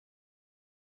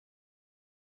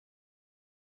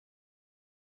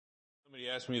Somebody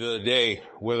asked me the other day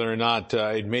whether or not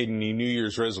I'd made any New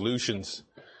Year's resolutions.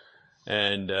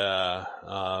 And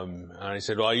I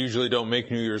said, well, I usually don't make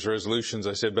New Year's resolutions.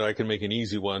 I said, but I can make an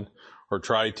easy one or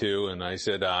try to. And I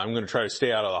said, I'm going to try to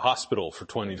stay out of the hospital for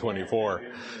 2024.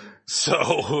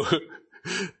 So,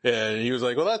 and he was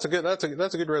like, well, that's a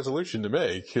good resolution to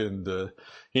make. And,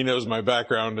 he knows my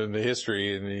background and the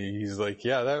history. And he's like,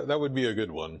 yeah, that would be a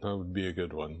good one. That would be a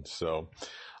good one. So,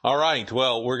 all right.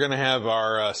 Well, we're going to have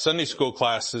our Sunday school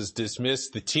classes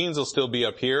dismissed. The teens will still be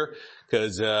up here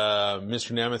because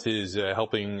Mr. Nemeth is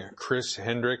helping Chris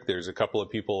Hendrick. There's a couple of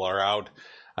people are out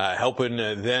helping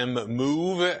them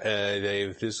move.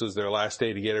 This was their last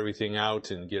day to get everything out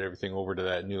and get everything over to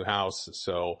that new house.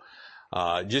 So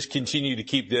just continue to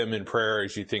keep them in prayer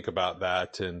as you think about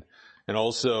that. And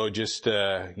also just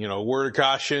a word of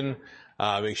caution.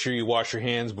 Make sure you wash your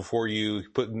hands before you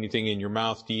put anything in your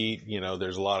mouth to eat.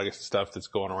 There's a lot of stuff that's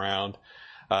going around.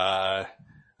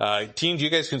 Teens, you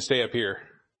guys can stay up here.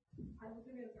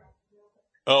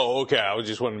 Oh, okay. I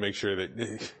just wanted to make sure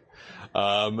that,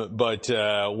 but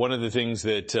one of the things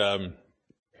that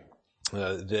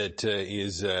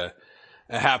is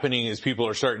happening is people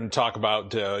are starting to talk about,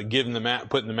 putting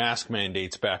the mask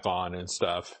mandates back on and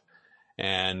stuff.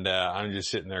 And, I'm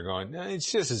just sitting there going,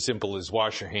 it's just as simple as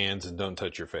wash your hands and don't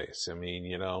touch your face. I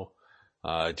mean,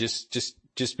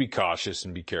 just be cautious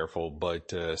and be careful,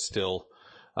 but, still,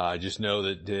 just know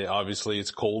that obviously it's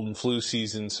cold and flu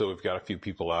season. So we've got a few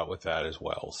people out with that as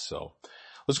well. So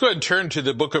let's go ahead and turn to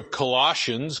the book of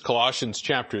Colossians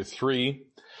chapter 3.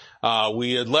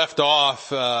 We had left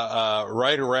off,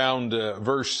 right around,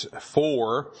 verse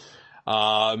 4.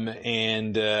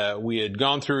 We had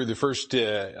gone through the first,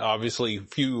 obviously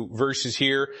few verses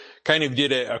here, kind of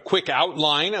did a quick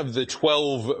outline of the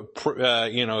 12,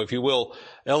 if you will,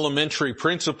 elementary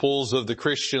principles of the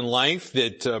Christian life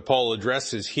that, Paul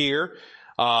addresses here.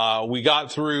 We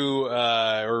got through,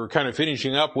 or kind of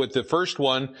finishing up with the first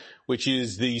one, which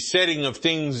is the setting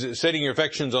your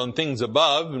affections on things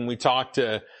above. And we talked,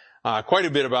 quite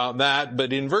a bit about that.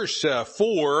 But in verse,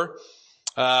 4,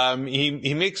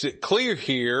 he makes it clear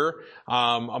here,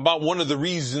 about one of the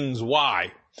reasons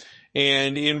why.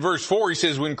 And in verse 4, he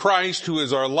says, when Christ, who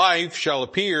is our life, shall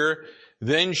appear,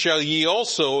 then shall ye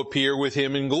also appear with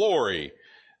him in glory.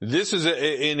 This is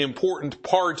an important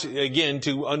part, again,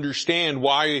 to understand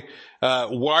why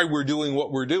we're doing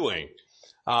what we're doing.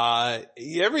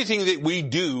 Everything that we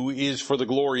do is for the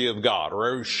glory of God,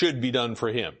 or should be done for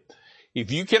him.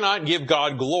 If you cannot give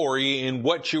God glory in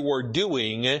what you are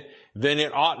doing, then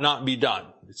it ought not be done.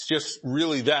 It's just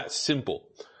really that simple.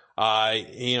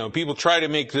 People try to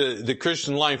make the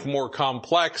Christian life more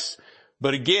complex,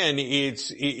 but again,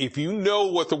 if you know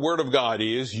what the Word of God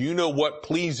is, you know what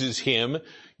pleases him,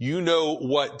 you know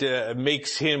what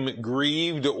makes him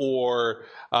grieved or,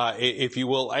 if you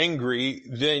will, angry,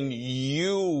 then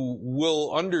you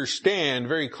will understand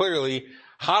very clearly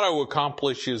how to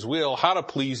accomplish his will, how to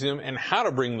please him, and how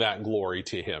to bring that glory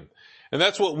to him. And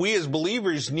that's what we as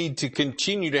believers need to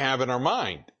continue to have in our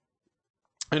mind.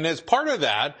 And as part of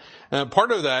that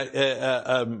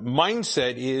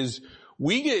mindset is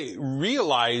we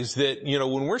realize that,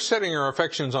 when we're setting our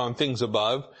affections on things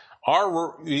above,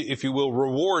 our, if you will,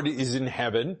 reward is in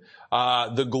heaven.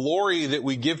 The glory that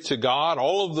we give to God,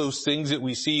 all of those things that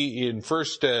we see in 1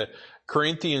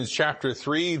 Corinthians chapter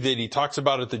 3 that he talks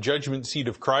about at the judgment seat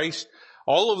of Christ,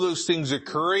 all of those things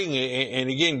occurring, and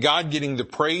again, God getting the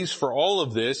praise for all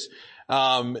of this.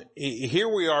 Here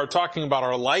we are talking about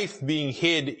our life being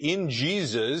hid in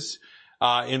Jesus,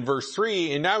 in verse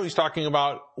 3, and now he's talking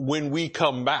about when we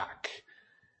come back.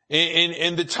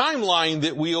 And the timeline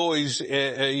that we always,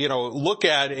 look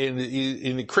at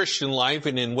in the Christian life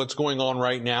and in what's going on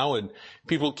right now, and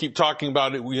people keep talking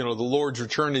about it, the Lord's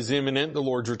return is imminent, the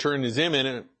Lord's return is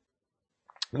imminent.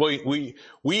 We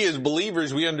as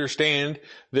believers, we understand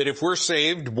that if we're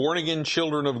saved, born again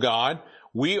children of God,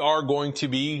 we are going to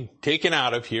be taken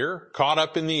out of here, caught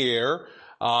up in the air.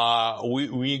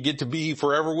 We get to be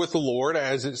forever with the Lord,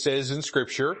 as it says in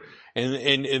Scripture.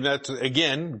 And that's,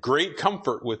 again, great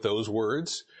comfort with those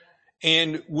words.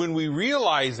 And when we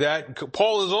realize that,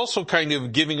 Paul is also kind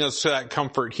of giving us that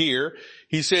comfort here.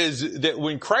 He says that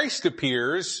when Christ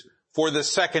appears for the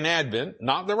second advent,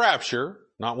 not the rapture,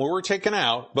 not when we're taken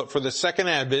out, but for the second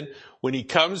advent, when he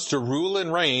comes to rule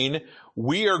and reign,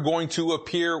 we are going to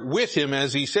appear with him,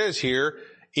 as he says here,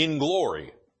 in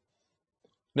glory.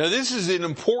 Now, this is an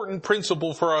important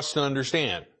principle for us to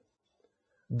understand.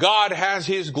 God has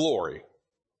his glory.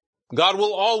 God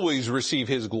will always receive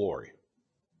his glory.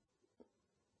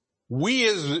 We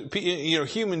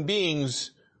as, human beings,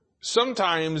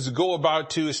 sometimes go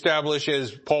about to establish,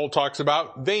 as Paul talks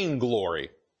about, vainglory.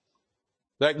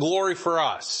 That glory for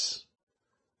us.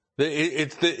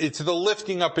 It's the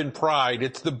lifting up in pride.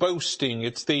 It's the boasting.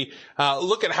 It's the,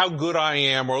 look at how good I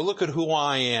am, or look at who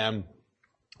I am.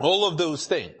 All of those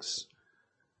things.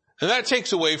 And that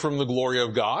takes away from the glory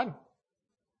of God.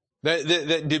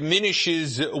 That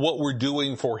diminishes what we're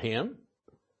doing for Him.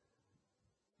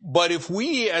 But if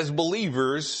we as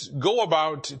believers go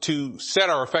about to set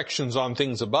our affections on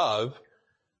things above,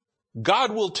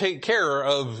 God will take care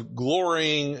of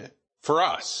glorying for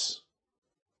us.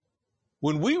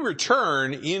 When we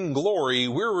return in glory,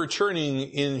 we're returning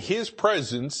in His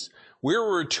presence.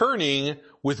 We're returning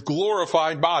with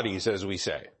glorified bodies, as we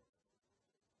say.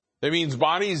 That means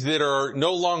bodies that are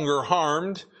no longer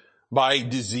harmed by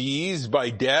disease, by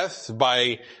death,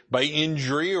 by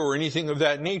injury, or anything of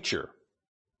that nature.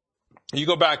 You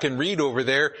go back and read over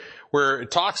there where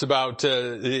it talks about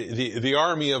the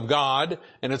army of God,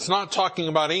 and it's not talking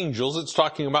about angels, it's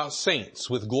talking about saints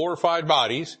with glorified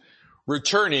bodies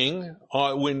returning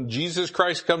when Jesus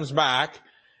Christ comes back,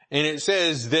 and it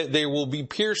says that they will be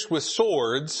pierced with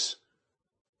swords.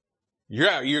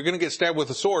 Yeah, you're going to get stabbed with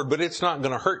a sword, but it's not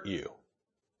going to hurt you.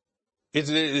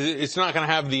 It's not going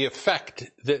to have the effect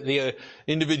that the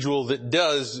individual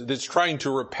that's trying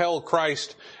to repel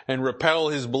Christ and repel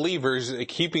His believers,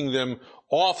 keeping them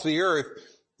off the earth,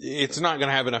 it's not going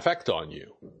to have an effect on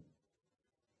you.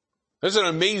 That's an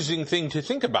amazing thing to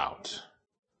think about.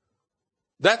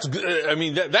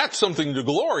 That's something to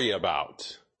glory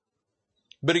about.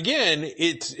 But again,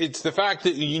 it's the fact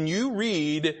that when you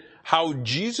read how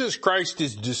Jesus Christ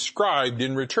is described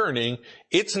in returning,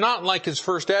 it's not like His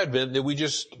first advent that we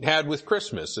just had with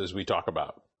Christmas, as we talk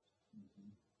about.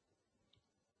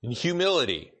 In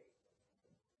humility.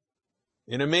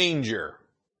 In a manger.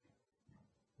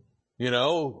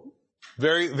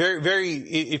 Very, very, very,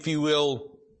 if you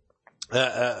will,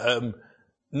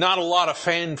 not a lot of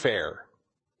fanfare.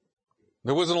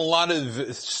 There wasn't a lot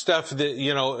of stuff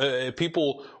that,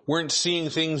 people weren't seeing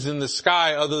things in the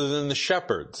sky other than the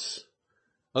shepherds,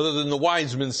 other than the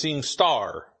wise men seeing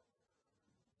star.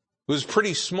 It was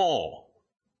pretty small.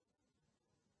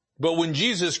 But when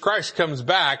Jesus Christ comes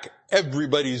back,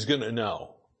 everybody's going to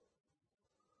know.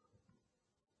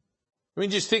 I mean,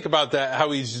 just think about that,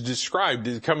 how He's described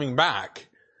as coming back.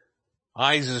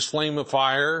 Eyes as flame of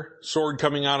fire, sword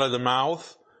coming out of the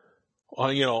mouth,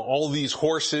 all these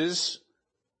horses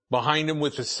behind Him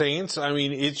with the saints. I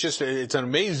mean, it's an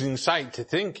amazing sight to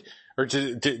think, or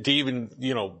to even,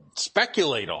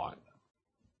 speculate on.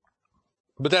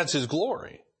 But that's His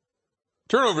glory.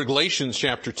 Turn over to Galatians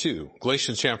chapter 2.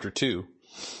 Galatians chapter 2.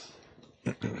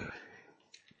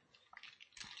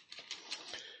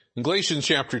 In Galatians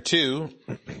chapter 2,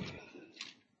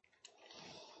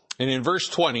 and in verse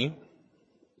 20,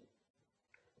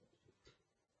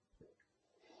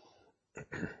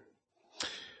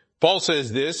 Paul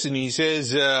says this, and he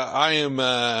says, I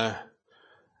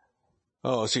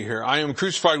am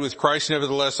crucified with Christ,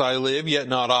 nevertheless I live, yet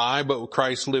not I, but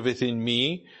Christ liveth in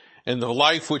me. And the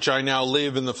life which I now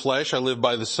live in the flesh, I live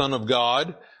by the Son of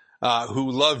God,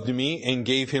 who loved me and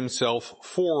gave Himself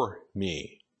for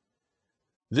me.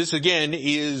 This again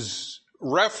is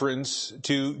reference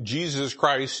to Jesus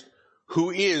Christ,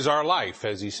 who is our life,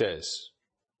 as he says.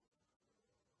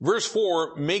 Verse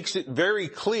 4 makes it very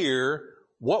clear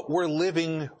what we're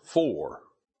living for,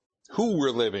 who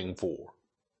we're living for.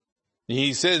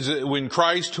 He says, when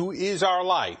Christ, who is our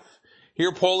life.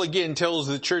 Here Paul again tells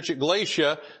the church at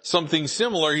Galatia something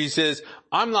similar. He says,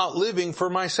 I'm not living for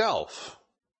myself.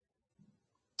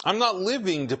 I'm not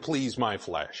living to please my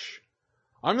flesh.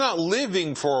 I'm not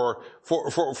living for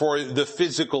the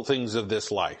physical things of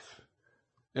this life.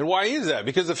 And why is that?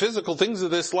 Because the physical things of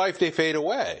this life, they fade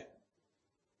away.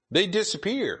 They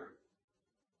disappear.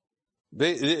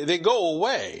 They go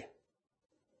away.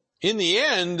 In the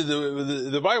end,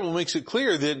 the Bible makes it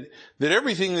clear that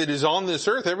everything that is on this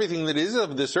earth, everything that is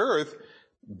of this earth,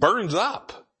 burns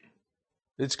up.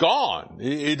 It's gone.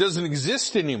 It doesn't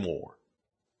exist anymore.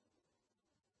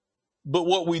 But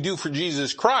what we do for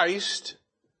Jesus Christ,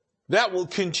 that will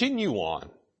continue on.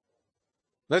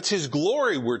 That's His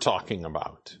glory we're talking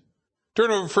about.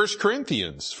 Turn over to 1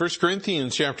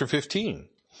 Corinthians chapter 15.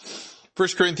 1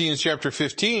 Corinthians chapter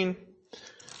 15.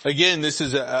 Again, this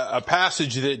is a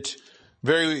passage that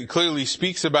very clearly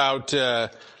speaks about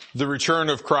the return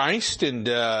of Christ, and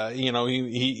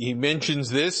he mentions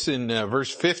this in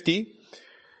verse 50.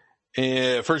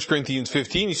 1 Corinthians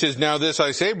 15, he says, "Now this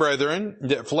I say, brethren,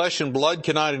 that flesh and blood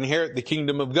cannot inherit the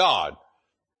kingdom of God,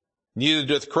 neither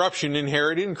doth corruption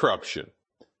inherit incorruption."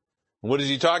 What is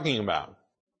he talking about?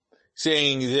 He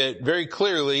saying that very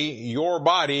clearly your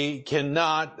body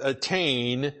cannot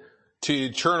attain to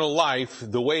eternal life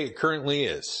the way it currently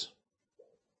is.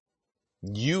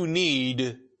 You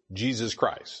need Jesus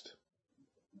Christ.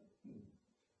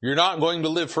 You're not going to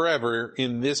live forever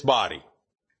in this body.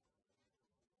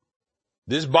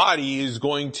 This body is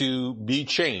going to be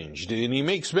changed. And he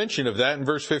makes mention of that in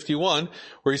verse 51,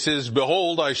 where he says,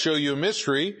 behold, I show you a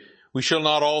mystery. We shall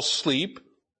not all sleep,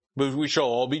 but we shall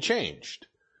all be changed.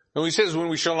 And when he says when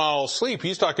we shall not all sleep,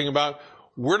 he's talking about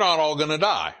we're not all going to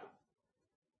die.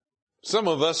 Some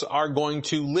of us are going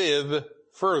to live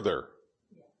further.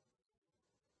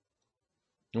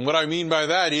 And what I mean by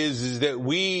that is that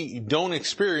we don't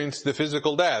experience the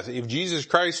physical death. If Jesus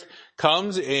Christ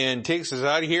comes and takes us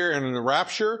out of here in the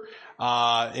rapture,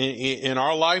 in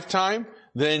our lifetime,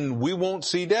 then we won't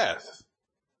see death.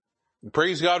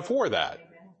 Praise God for that.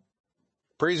 Amen.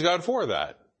 Praise God for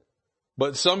that.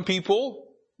 But some people,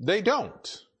 they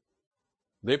don't.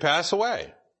 They pass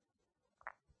away.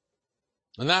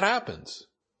 And that happens.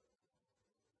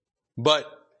 But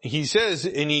he says,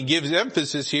 and he gives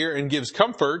emphasis here and gives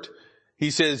comfort, he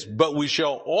says, but we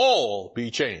shall all be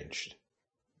changed.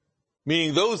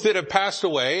 Meaning those that have passed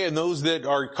away and those that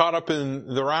are caught up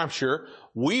in the rapture,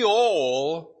 we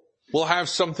all will have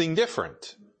something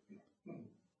different.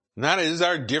 And that is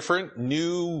our different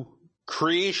new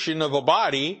creation of a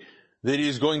body that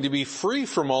is going to be free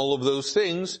from all of those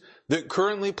things that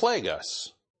currently plague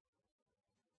us.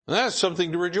 And that's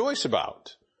something to rejoice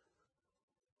about.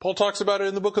 Paul talks about it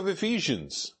in the book of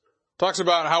Ephesians. Talks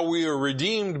about how we are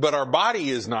redeemed, but our body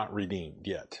is not redeemed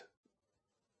yet.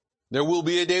 There will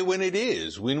be a day when it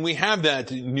is, when we have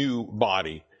that new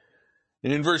body.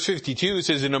 And in verse 52 it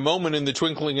says, in a moment, in the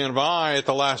twinkling of an eye, at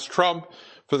the last trump,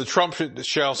 for the trumpet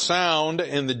shall sound,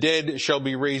 and the dead shall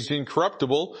be raised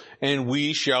incorruptible, and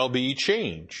we shall be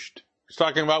changed. He's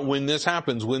talking about when this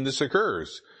happens, when this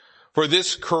occurs. For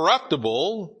this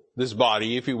corruptible, this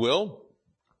body, if you will,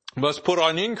 must put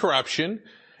on incorruption,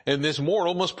 and this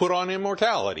mortal must put on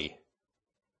immortality.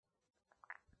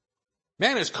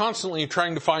 Man is constantly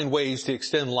trying to find ways to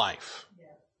extend life.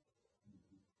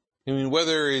 I mean,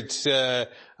 whether it's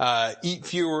eat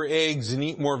fewer eggs and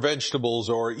eat more vegetables,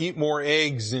 or eat more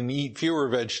eggs and eat fewer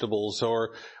vegetables,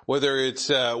 or whether it's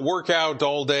work out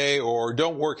all day or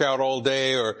don't work out all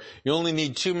day, or you only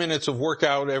need 2 minutes of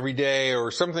workout every day, or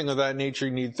something of that nature,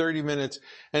 you need 30 minutes.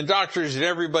 And doctors and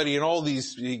everybody and all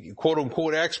these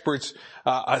quote-unquote experts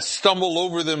stumble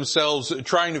over themselves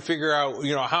trying to figure out,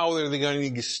 how are they going to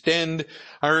extend.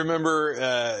 I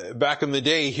remember back in the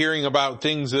day hearing about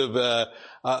things of the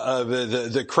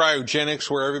cryogenics,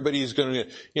 where everybody's going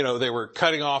to, they were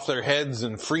cutting off their heads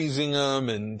and freezing them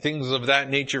and things of that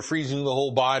nature, freezing the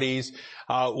whole bodies,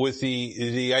 with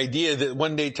the idea that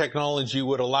one day technology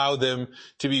would allow them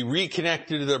to be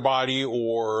reconnected to their body,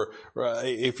 or,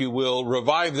 if you will,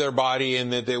 revive their body,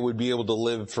 and that they would be able to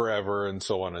live forever, and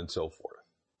so on and so forth.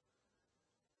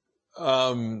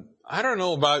 I don't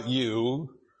know about you.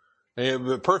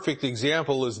 The perfect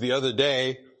example is the other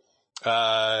day,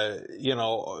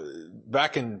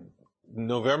 back in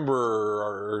November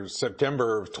or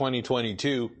September of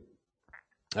 2022,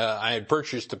 I had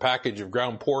purchased a package of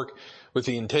ground pork with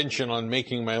the intention on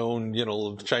making my own,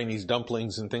 Chinese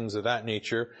dumplings and things of that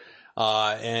nature.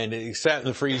 And it sat in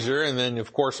the freezer, and then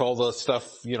of course all the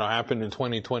stuff, happened in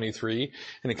 2023,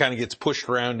 and it kind of gets pushed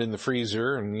around in the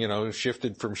freezer and,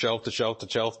 shifted from shelf to shelf to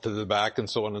shelf to the back and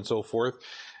so on and so forth.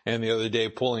 And the other day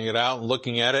pulling it out and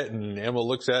looking at it, and Emma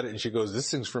looks at it and she goes, this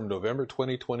thing's from November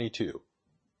 2022.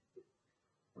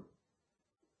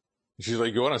 She's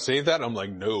like, you want to save that? I'm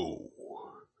like, no.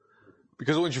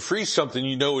 Because once you freeze something,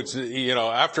 it's,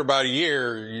 after about a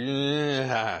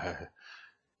year,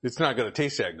 it's not going to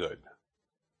taste that good.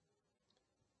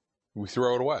 We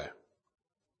throw it away.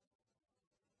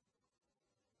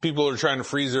 People are trying to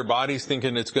freeze their bodies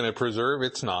thinking it's going to preserve.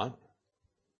 It's not.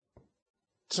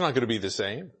 It's not going to be the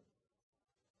same.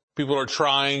 People are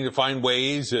trying to find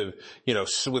ways of,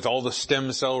 with all the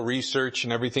stem cell research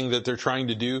and everything that they're trying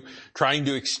to do, trying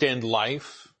to extend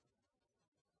life.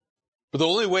 But the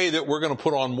only way that we're going to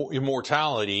put on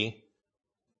immortality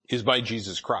is by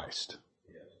Jesus Christ.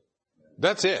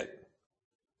 That's it.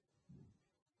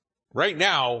 Right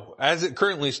now, as it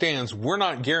currently stands, we're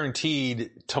not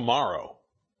guaranteed tomorrow.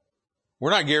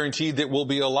 We're not guaranteed that we'll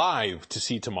be alive to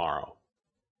see tomorrow.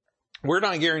 We're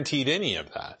not guaranteed any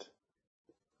of that.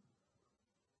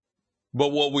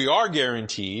 But what we are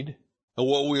guaranteed, and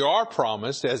what we are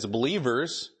promised as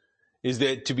believers, is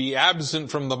that to be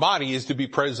absent from the body is to be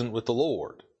present with the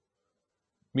Lord.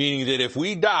 Meaning that if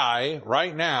we die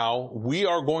right now, we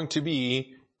are going to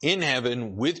be in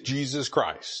heaven with Jesus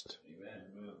Christ.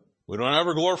 We don't have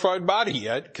a glorified body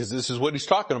yet, because this is what he's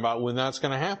talking about when that's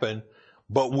going to happen,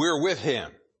 but we're with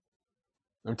him.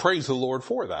 And praise the Lord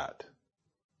for that.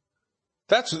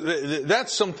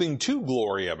 That's something to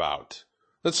glory about.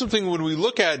 That's something when we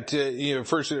look at,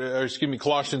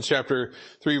 Colossians chapter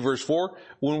 3 verse 4,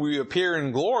 when we appear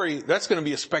in glory, that's going to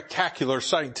be a spectacular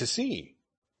sight to see.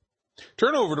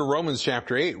 Turn over to Romans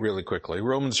chapter 8 really quickly.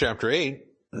 Romans chapter 8.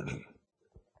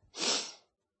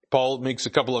 Paul makes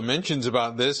a couple of mentions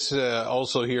about this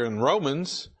also here in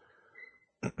Romans.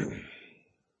 And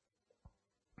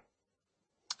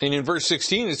in verse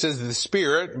 16 it says, the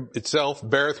Spirit itself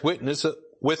beareth witness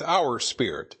with our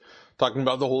spirit. Talking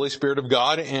about the Holy Spirit of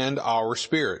God and our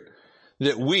spirit.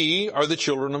 That we are the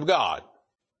children of God.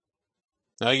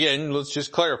 Now again, let's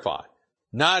just clarify.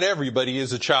 Not everybody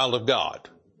is a child of God.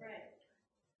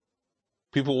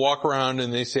 People walk around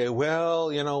and they say,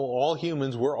 well, all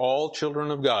humans, we're all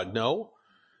children of God. No,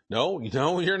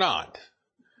 you're not.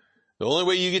 The only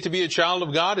way you get to be a child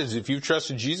of God is if you've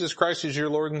trusted Jesus Christ as your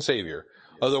Lord and Savior.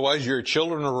 Otherwise, you're a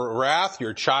children of wrath,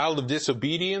 you're a child of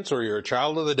disobedience, or you're a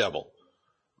child of the devil.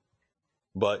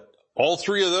 But all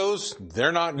three of those,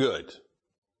 they're not good.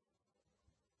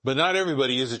 But not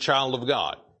everybody is a child of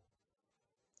God.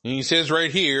 And he says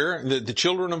right here that the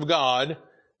children of God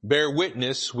bear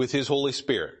witness with his Holy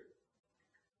Spirit.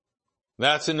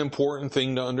 That's an important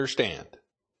thing to understand.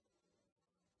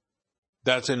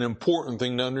 That's an important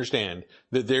thing to understand.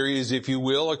 That there is, if you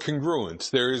will, a congruence.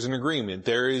 There is an agreement.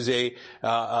 There is a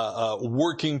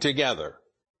working together.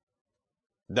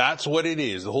 That's what it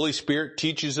is. The Holy Spirit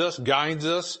teaches us, guides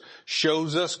us,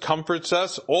 shows us, comforts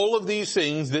us. All of these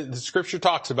things that the Scripture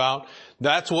talks about,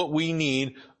 that's what we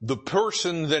need. The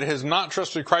person that has not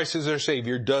trusted Christ as their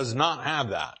Savior does not have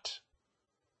that.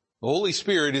 The Holy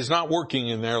Spirit is not working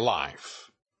in their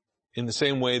life in the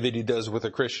same way that he does with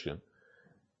a Christian.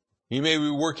 He may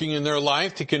be working in their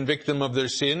life to convict them of their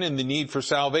sin and the need for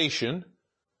salvation.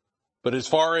 But as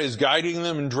far as guiding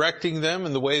them and directing them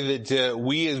in the way that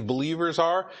we as believers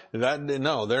are,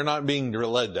 no, they're not being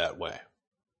led that way.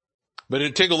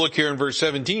 But take a look here in verse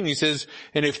 17. He says,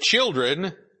 and if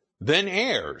children, then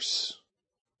heirs.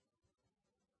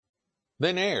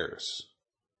 Then heirs.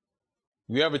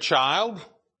 You have a child,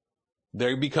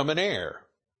 they become an heir.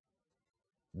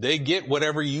 They get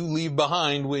whatever you leave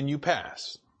behind when you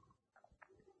pass.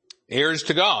 Heirs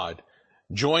to God.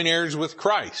 Joint heirs with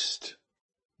Christ.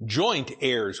 Joint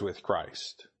heirs with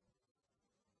Christ.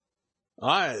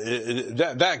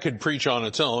 That could preach on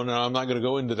its own, and I'm not going to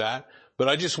go into that, but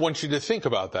I just want you to think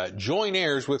about that. Joint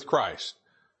heirs with Christ.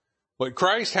 What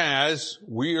Christ has,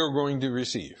 we are going to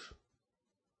receive.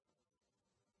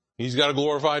 He's got a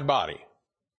glorified body.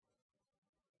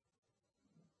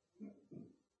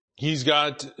 He's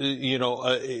got,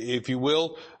 if you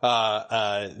will,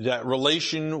 that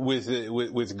relation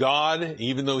with God,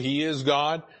 even though he is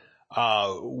God.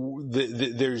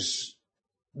 There's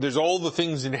all the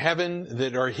things in heaven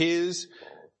that are his,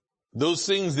 those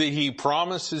things that he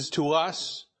promises to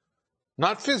us,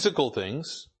 not physical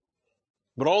things,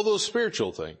 but all those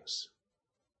spiritual things.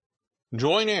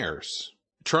 Joint heirs,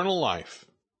 eternal life,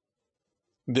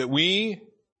 that we,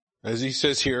 as he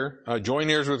says here, joint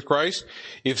heirs with Christ,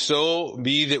 if so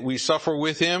be that we suffer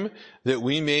with him, that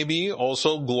we may be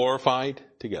also glorified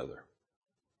together.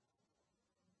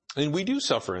 And we do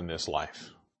suffer in this life.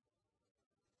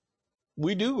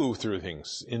 We do go through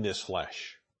things in this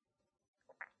flesh.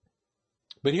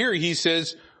 But here he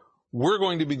says, we're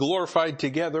going to be glorified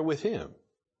together with him.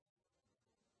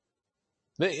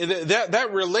 That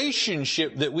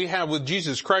relationship that we have with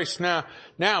Jesus Christ now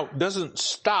doesn't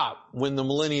stop when the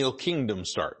millennial kingdom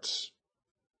starts.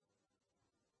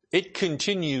 It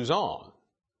continues on.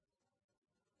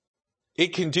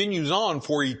 It continues on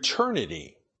for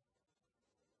eternity.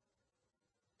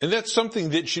 And that's something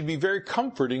that should be very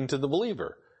comforting to the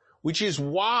believer, which is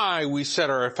why we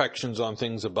set our affections on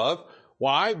things above.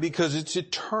 Why? Because it's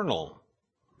eternal.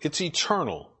 It's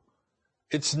eternal.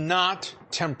 It's not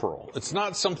temporal. It's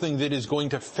not something that is going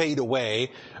to fade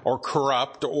away or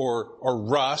corrupt or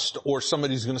rust or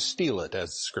somebody's going to steal it, as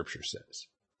the Scripture says.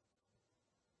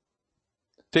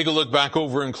 Take a look back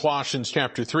over in Colossians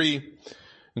chapter 3.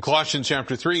 In Colossians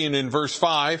chapter 3 and in verse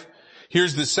 5,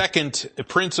 here's the second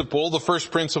principle. The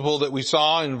first principle that we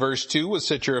saw in verse 2 was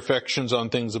set your affections on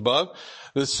things above.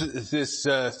 This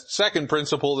second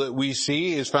principle that we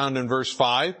see is found in verse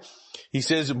 5. He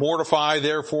says, mortify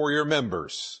therefore your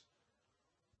members.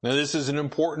 Now this is an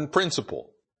important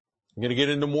principle. I'm going to get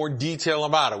into more detail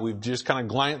about it. We've just kind of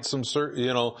glanced some,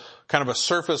 kind of a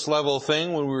surface level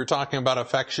thing when we were talking about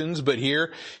affections. But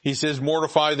here he says,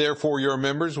 mortify therefore your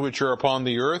members which are upon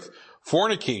the earth,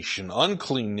 fornication,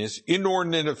 uncleanness,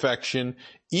 inordinate affection,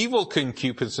 evil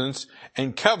concupiscence,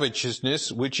 and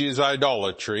covetousness, which is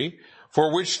idolatry,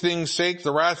 for which things' sake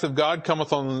the wrath of God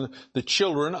cometh on the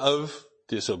children of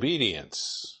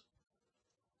disobedience,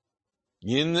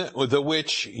 in the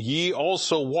which ye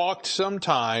also walked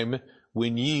sometime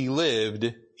when ye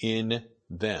lived in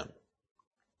them.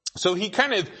 So he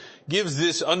kind of gives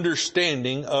this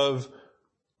understanding of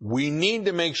we need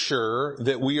to make sure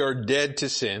that we are dead to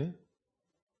sin.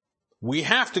 We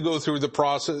have to go through the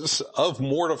process of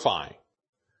mortifying,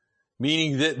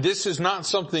 meaning that this is not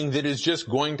something that is just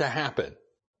going to happen.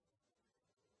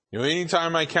 You know,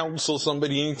 anytime I counsel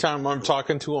somebody, anytime I'm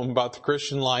talking to them about the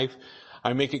Christian life,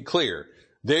 I make it clear,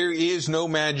 there is no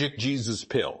magic Jesus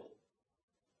pill.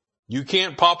 You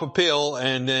can't pop a pill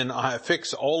and then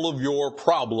fix all of your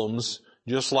problems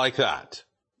just like that.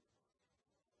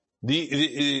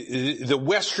 The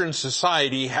Western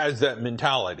society has that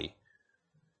mentality.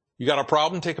 You got a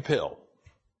problem, take a pill.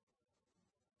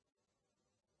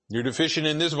 You're deficient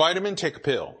in this vitamin, take a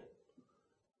pill.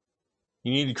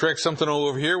 You need to correct something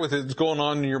over here with what's going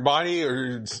on in your body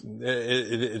or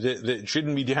that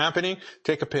shouldn't be happening,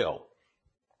 take a pill.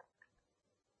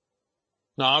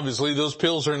 Now obviously those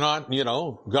pills are not,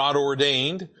 God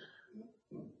ordained,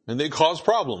 and they cause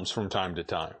problems from time to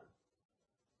time.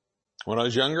 When I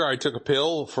was younger, I took a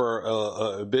pill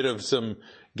for a bit of some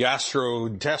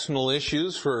gastrointestinal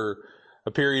issues for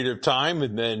a period of time,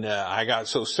 and then I got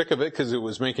so sick of it because it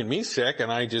was making me sick,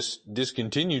 and I just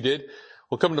discontinued it.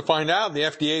 Well, come to find out, the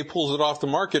FDA pulls it off the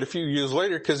market a few years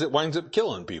later because it winds up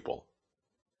killing people.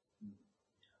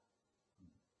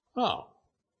 Oh.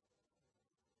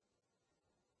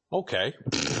 Okay.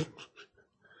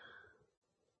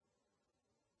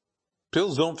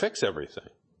 Pills don't fix everything.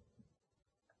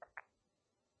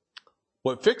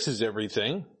 What fixes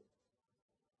everything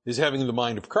is having the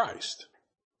mind of Christ.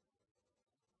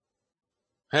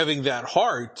 Having that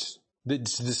heart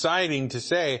that's deciding to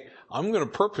say, I'm going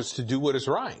to purpose to do what is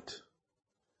right.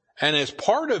 And as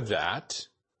part of that,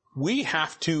 we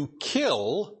have to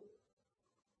kill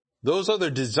those other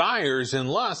desires and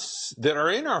lusts that are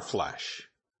in our flesh.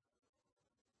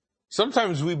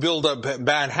 Sometimes we build up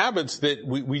bad habits that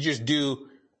we just do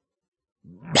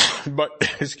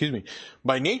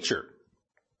by nature.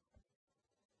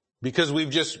 Because we've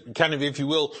just kind of, if you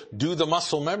will, do the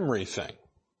muscle memory thing.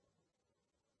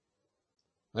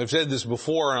 I've said this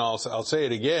before and I'll say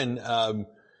it again.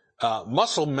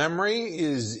 Muscle memory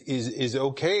is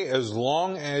okay as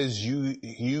long as you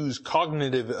use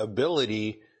cognitive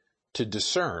ability to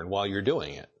discern while you're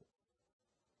doing it.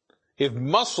 If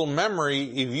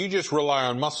you just rely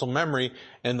on muscle memory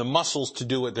and the muscles to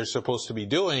do what they're supposed to be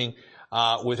doing,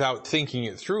 without thinking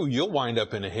it through, you'll wind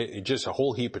up in just a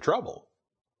whole heap of trouble.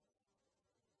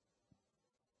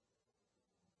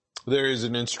 There is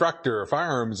an instructor, a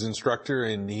firearms instructor,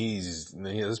 and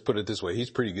let's put it this way, he's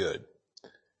pretty good.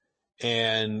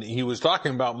 And he was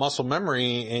talking about muscle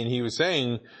memory, and he was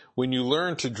saying, when you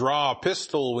learn to draw a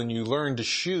pistol, when you learn to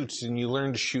shoot, and you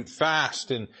learn to shoot fast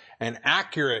and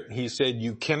accurate, he said,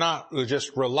 you cannot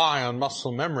just rely on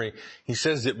muscle memory. He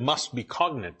says it must be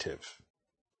cognitive.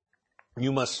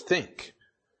 You must think.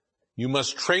 You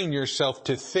must train yourself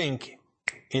to think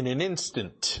in an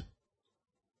instant.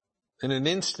 In an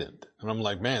instant. And I'm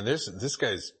like, man, this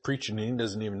guy's preaching and he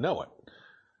doesn't even know it.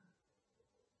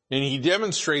 And he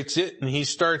demonstrates it, and he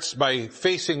starts by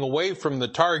facing away from the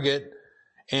target,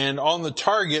 and on the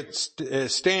target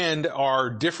stand are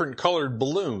different colored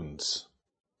balloons.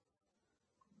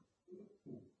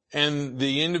 And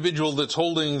the individual that's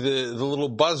holding the little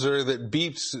buzzer that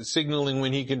beeps, signaling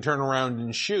when he can turn around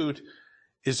and shoot,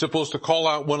 is supposed to call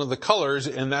out one of the colors,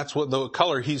 and that's what the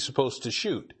color he's supposed to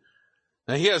shoot.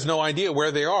 Now he has no idea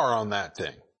where they are on that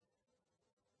thing.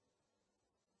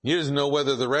 He doesn't know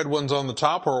whether the red one's on the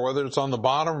top or whether it's on the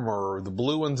bottom or the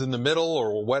blue one's in the middle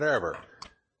or whatever.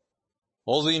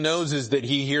 All he knows is that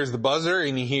he hears the buzzer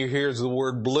and he hears the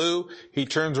word blue. He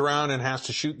turns around and has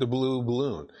to shoot the blue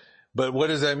balloon. But what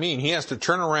does that mean? He has to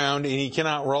turn around and he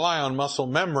cannot rely on muscle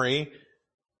memory.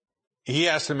 He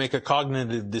has to make a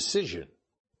cognitive decision.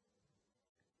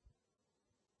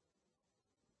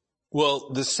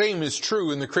 Well, the same is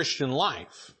true in the Christian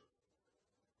life.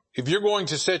 If you're going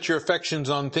to set your affections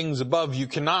on things above, you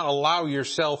cannot allow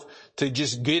yourself to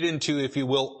just get into, if you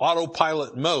will,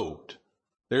 autopilot mode.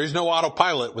 There is no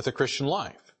autopilot with a Christian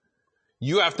life.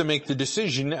 You have to make the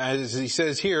decision, as he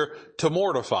says here, to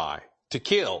mortify, to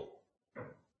kill,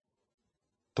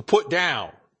 to put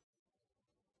down,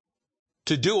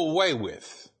 to do away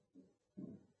with.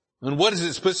 And what is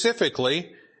it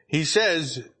specifically? He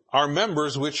says, our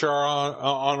members which are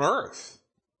on earth.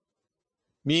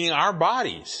 meaning our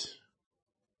bodies.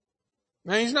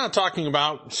 Now, he's not talking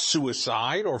about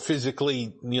suicide or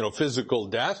physical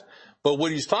death, but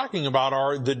what he's talking about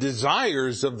are the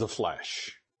desires of the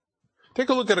flesh. Take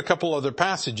a look at a couple other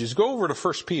passages. Go over to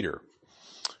 1 Peter.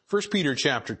 1 Peter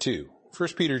chapter 2. 1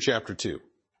 Peter chapter 2.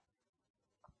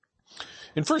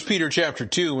 In 1 Peter chapter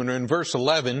 2 and in verse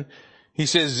 11, he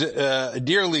says,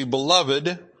 Dearly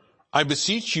beloved, I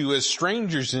beseech you as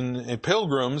strangers and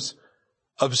pilgrims,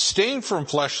 abstain from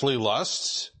fleshly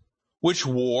lusts, which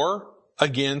war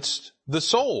against the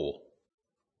soul.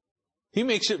 He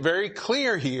makes it very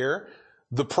clear here.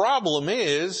 The problem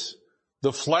is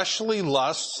the fleshly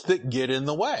lusts that get in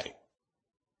the way.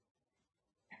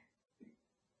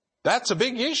 That's a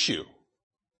big issue.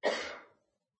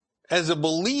 As a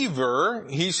believer,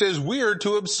 he says we are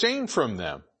to abstain from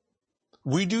them.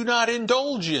 We do not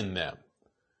indulge in them.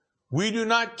 We do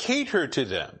not cater to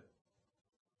them.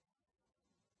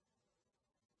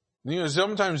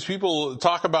 Sometimes people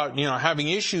talk about, having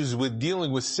issues with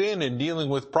dealing with sin and dealing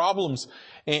with problems.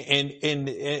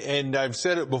 And I've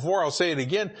said it before, I'll say it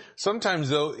again. Sometimes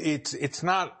though,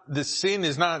 the sin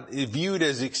is not viewed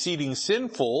as exceeding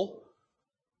sinful.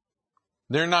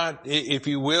 They're not, if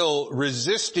you will,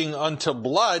 resisting unto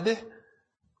blood.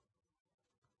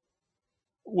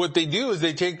 What they do is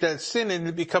they take that sin and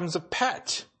it becomes a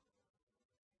pet.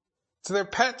 It's their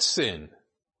pet sin.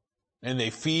 And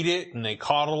they feed it and they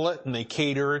coddle it and they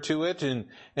cater to it and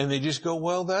they just go,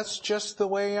 well, that's just the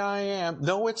way I am.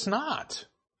 No, it's not.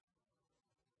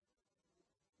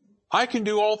 I can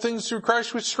do all things through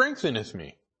Christ which strengtheneth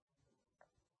me.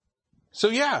 So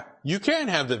yeah, you can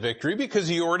have the victory because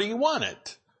he already won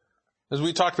it, as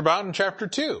we talked about in chapter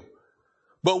 2.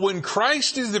 But when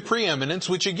Christ is the preeminence,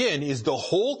 which again is the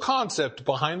whole concept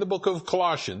behind the book of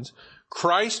Colossians,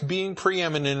 Christ being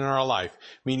preeminent in our life,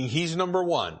 meaning he's number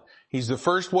one. He's the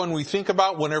first one we think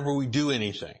about whenever we do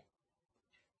anything.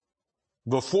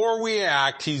 Before we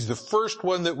act, he's the first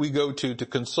one that we go to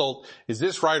consult, is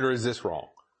this right or is this wrong?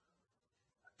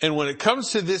 And when it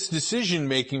comes to this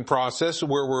decision-making process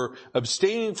where we're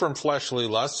abstaining from fleshly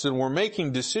lusts and we're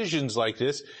making decisions like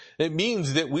this, it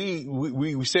means that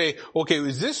we say, okay,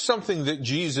 is this something that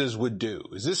Jesus would do?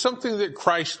 Is this something that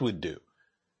Christ would do?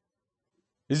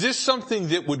 Is this something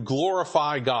that would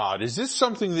glorify God? Is this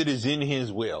something that is in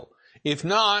his will? If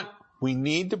not, we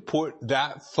need to put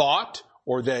that thought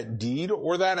or that deed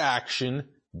or that action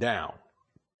down.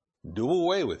 Do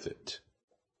away with it.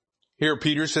 Here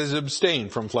Peter says abstain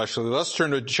from fleshly lusts.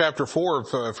 Let's turn to chapter 4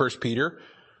 of 1 Peter.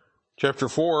 Chapter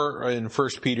 4 in 1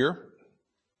 Peter.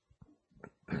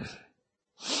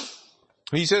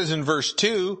 He says in verse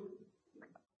 2,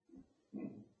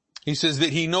 he says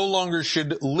that he no longer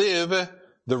should live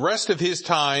the rest of his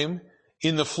time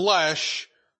in the flesh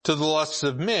to the lusts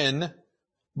of men,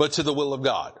 but to the will of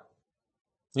God.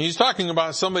 And he's talking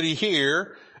about somebody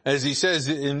here, as he says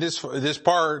in this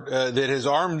part, that has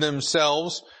armed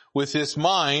themselves with this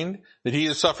mind that he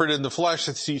has suffered in the flesh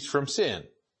that ceased from sin.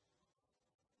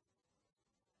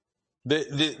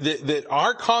 That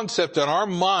our concept and our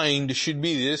mind should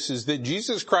be this, is that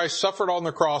Jesus Christ suffered on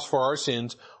the cross for our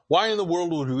sins. Why in the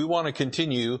world would we want to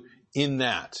continue in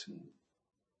that?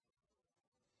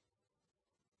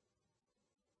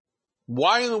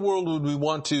 Why in the world would we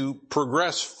want to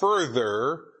progress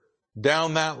further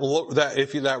down that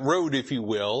road, if you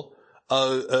will,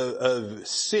 of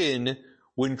sin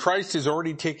when Christ has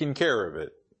already taken care of it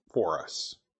for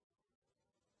us?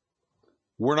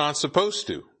 We're not supposed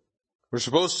to. We're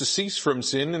supposed to cease from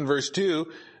sin in verse 2,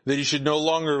 that he should no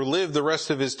longer live the rest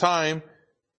of his time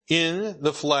in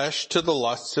the flesh to the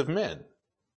lusts of men.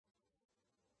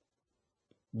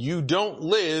 You don't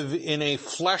live in a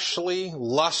fleshly,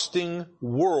 lusting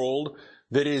world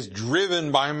that is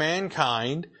driven by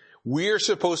mankind. We are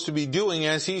supposed to be doing,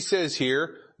 as he says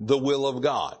here, the will of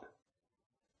God.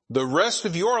 The rest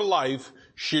of your life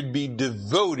should be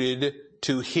devoted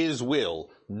to his will,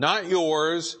 not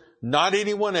yours, not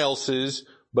anyone else's,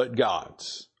 but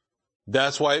God's.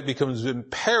 That's why it becomes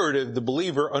imperative the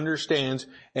believer understands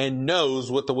and knows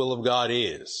what the will of God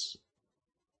is.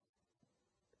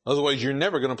 Otherwise, you're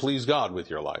never going to please God with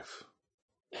your life.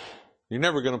 You're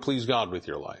never going to please God with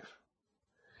your life.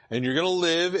 And you're going to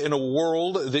live in a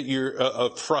world that you're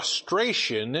of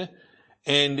frustration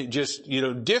and just,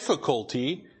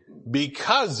 difficulty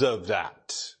because of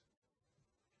that.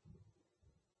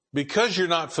 Because you're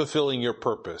not fulfilling your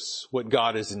purpose, what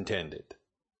God has intended.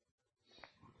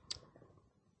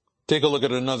 Take a look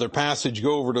at another passage.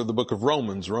 Go over to the book of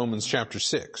Romans, Romans chapter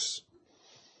 6.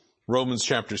 Romans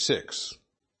chapter 6.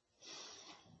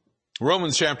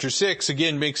 Romans chapter 6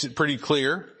 again makes it pretty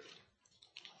clear.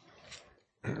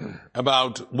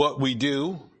 about what we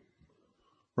do.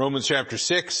 Romans chapter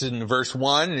 6 and verse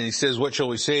 1, and he says, what shall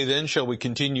we say then? Shall we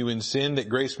continue in sin that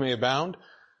grace may abound?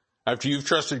 After you've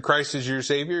trusted Christ as your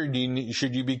Savior,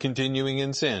 should you be continuing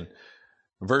in sin?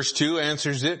 Verse 2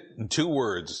 answers it in 2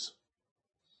 words.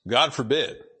 God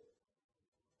forbid.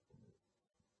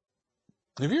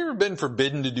 Have you ever been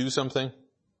forbidden to do something?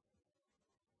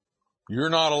 You're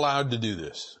not allowed to do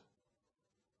this.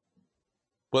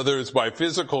 Whether it's by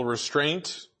physical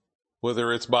restraint,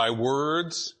 whether it's by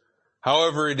words,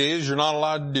 however it is, you're not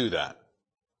allowed to do that.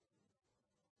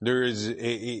 There is,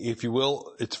 if you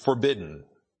will, it's forbidden.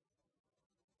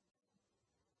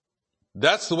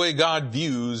 That's the way God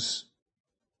views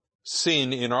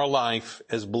sin in our life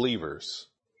as believers.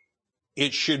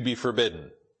 It should be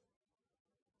forbidden.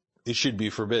 It should be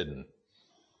forbidden.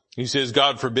 He says,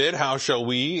 God forbid, how shall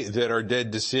we that are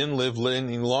dead to sin live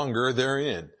any longer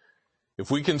therein? If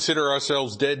we consider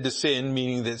ourselves dead to sin,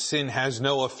 meaning that sin has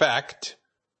no effect,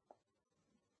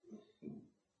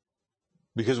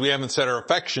 because we haven't set our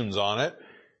affections on it,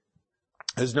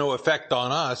 has no effect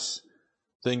on us,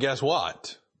 then guess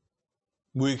what?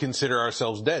 We consider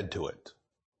ourselves dead to it.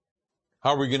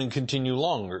 How are we going to continue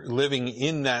longer living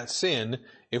in that sin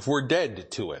if we're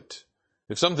dead to it?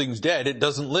 If something's dead, it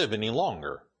doesn't live any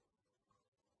longer.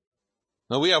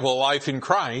 Now we have a life in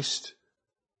Christ,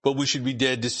 but we should be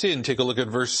dead to sin. Take a look at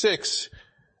verse 6.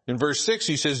 In verse 6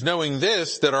 he says, knowing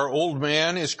this, that our old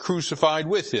man is crucified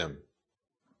with him.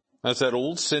 That's that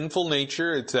old sinful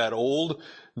nature. It's the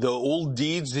old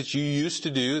deeds that you used to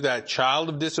do, that child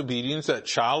of disobedience, that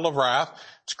child of wrath.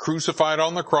 It's crucified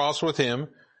on the cross with him,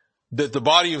 that the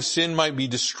body of sin might be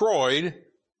destroyed,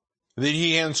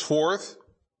 that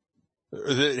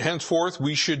henceforth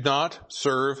we should not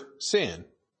serve sin.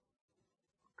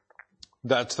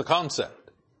 That's the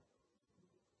concept.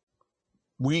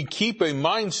 We keep a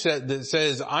mindset that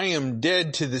says, I am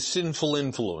dead to the sinful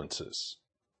influences.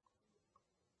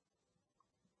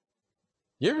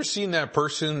 You ever seen that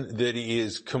person that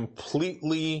is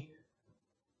completely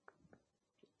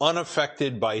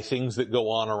unaffected by things that go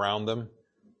on around them?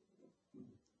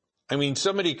 I mean,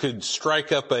 somebody could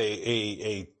strike up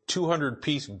a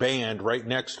 200-piece band right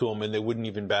next to them and they wouldn't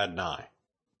even bat an eye.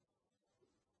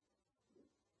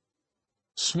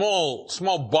 Small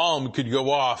bomb could go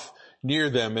off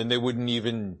near them and they wouldn't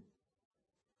even,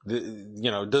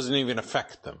 it doesn't even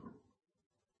affect them.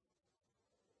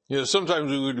 Sometimes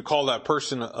we would call that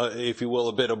person, if you will,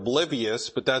 a bit oblivious,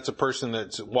 but that's a person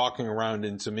that's walking around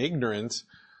in some ignorance.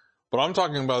 But I'm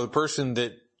talking about the person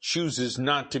that chooses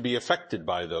not to be affected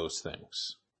by those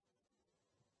things.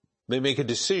 They make a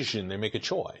decision, they make a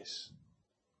choice.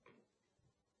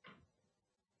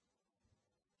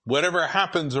 Whatever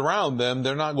happens around them,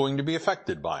 they're not going to be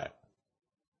affected by it.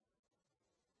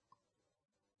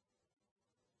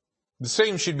 The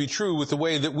same should be true with the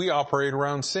way that we operate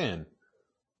around sin.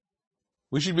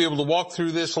 We should be able to walk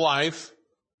through this life,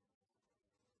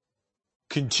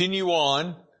 continue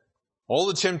on, all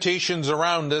the temptations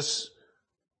around us,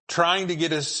 trying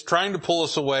to pull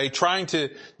us away, trying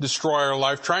to destroy our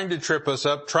life, trying to trip us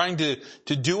up, trying to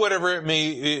do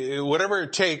whatever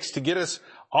it takes to get us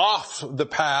off the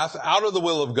path, out of the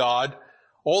will of God.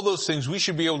 All those things we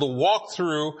should be able to walk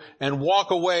through and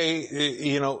walk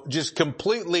away, just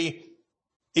completely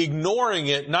ignoring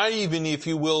it, not even, if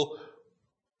you will,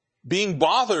 being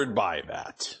bothered by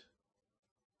that,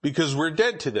 because we're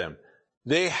dead to them.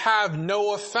 They have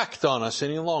no effect on us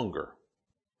any longer.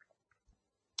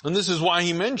 And this is why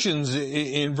he mentions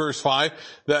in verse 5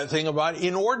 that thing about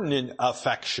inordinate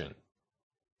affection.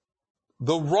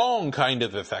 The wrong kind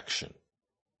of affection.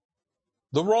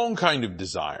 The wrong kind of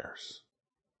desires.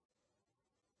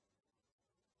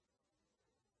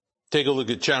 Take a look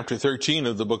at chapter 13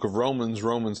 of the book of Romans,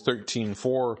 Romans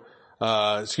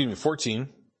 13:14.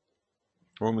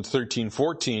 Romans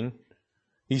 13:14.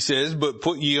 He says, but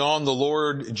put ye on the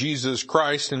Lord Jesus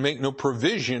Christ and make no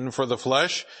provision for the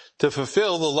flesh to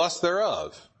fulfill the lust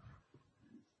thereof.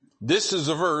 This is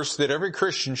a verse that every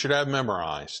Christian should have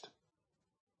memorized.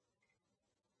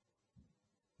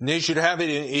 And they should have it,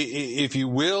 if you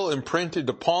will, imprinted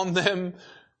upon them.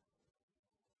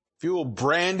 If you will,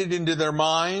 branded into their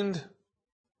mind.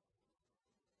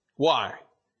 Why?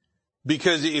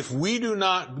 Because if we do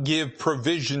not give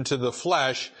provision to the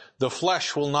flesh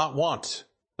will not want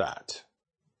that.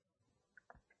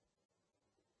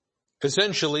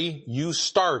 Essentially, you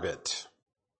starve it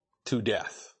to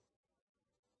death.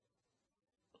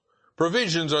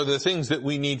 Provisions are the things that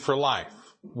we need for life.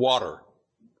 Water,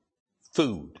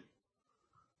 food.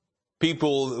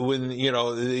 People, when, they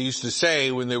used to say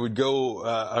when they would go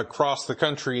across the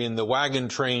country in the wagon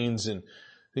trains and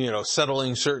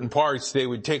settling certain parts, they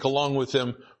would take along with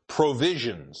them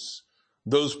provisions.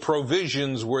 Those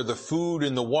provisions were the food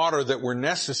and the water that were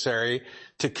necessary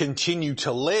to continue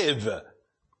to live.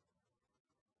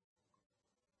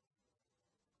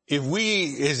 If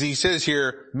we, as he says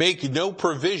here, make no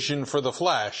provision for the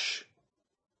flesh,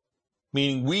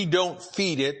 meaning we don't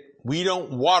feed it, we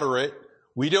don't water it,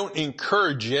 we don't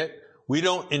encourage it, we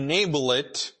don't enable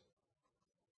it,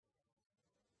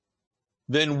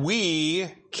 then we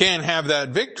can't have that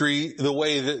victory the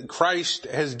way that Christ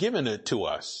has given it to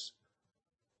us.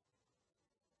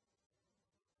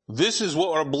 This is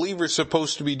what a believer is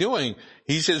supposed to be doing.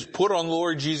 He says, put on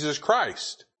Lord Jesus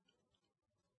Christ.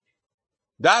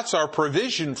 That's our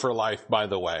provision for life, by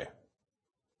the way.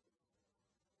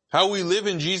 How we live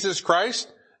in Jesus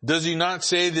Christ, does he not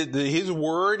say that his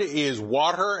word is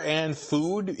water and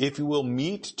food, if you will,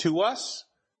 meat to us?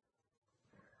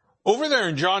 Over there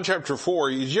in John chapter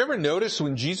 4, did you ever notice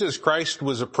when Jesus Christ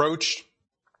was approached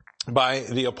by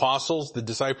the apostles, the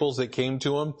disciples that came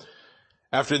to him,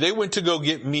 after they went to go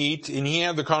get meat, and he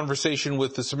had the conversation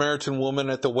with the Samaritan woman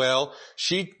at the well,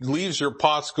 she leaves her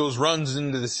pots, runs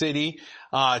into the city,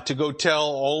 to go tell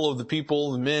all of the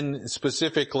people, the men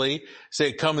specifically,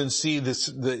 say, come and see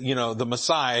the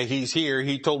Messiah. He's here.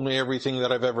 He told me everything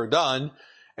that I've ever done.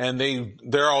 And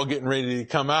they're all getting ready to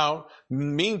come out.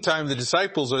 Meantime, the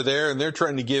disciples are there and they're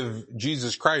trying to give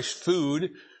Jesus Christ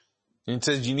food and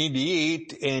says, you need to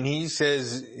eat. And he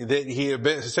says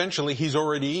that he's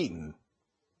already eaten.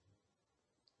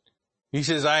 He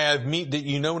says, I have meat that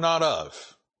you know not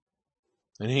of.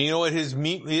 And you know what his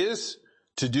meat is?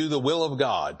 To do the will of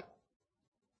God.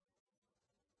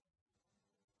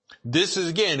 This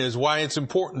is why it's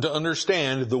important to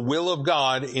understand the will of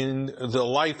God in the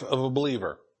life of a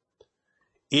believer.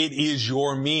 It is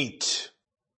your meat.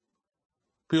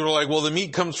 People are like, well, the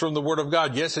meat comes from the Word of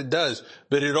God. Yes, it does.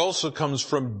 But it also comes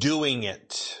from doing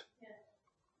it.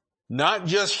 Not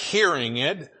just hearing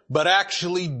it, but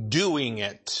actually doing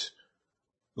it.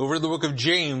 Over the book of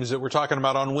James that we're talking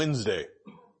about on Wednesday.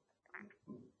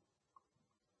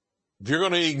 If you're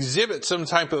going to exhibit some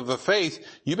type of a faith,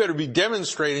 you better be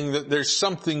demonstrating that there's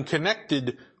something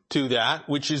connected to that,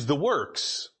 which is the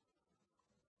works.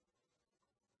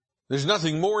 There's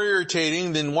nothing more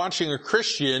irritating than watching a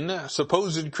Christian, a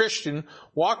supposed Christian,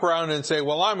 walk around and say,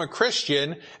 well, I'm a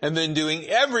Christian, and then doing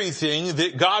everything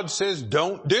that God says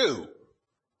don't do.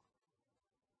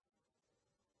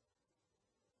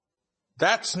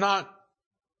 That's not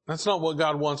what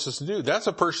God wants us to do. That's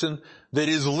a person that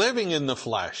is living in the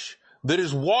flesh, that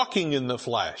is walking in the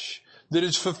flesh, that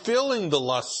is fulfilling the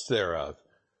lusts thereof.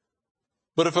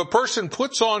 But if a person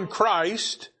puts on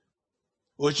Christ,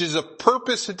 which is a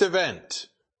purposed event,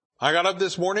 I got up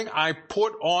this morning, I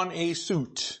put on a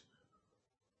suit.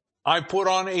 I put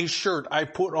on a shirt. I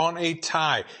put on a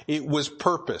tie. It was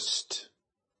purposed.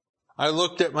 I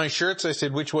looked at my shirts. I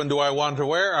said, which one do I want to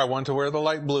wear? I want to wear the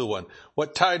light blue one.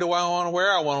 What tie do I want to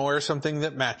wear? I want to wear something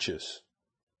that matches.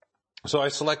 So I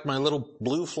select my little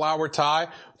blue flower tie,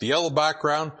 the yellow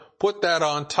background, put that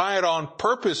on, tie it on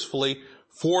purposefully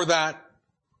for that,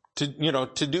 to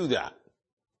do that.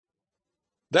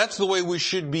 That's the way we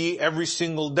should be every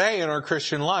single day in our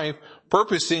Christian life,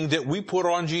 purposing that we put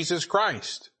on Jesus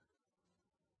Christ.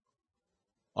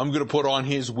 I'm going to put on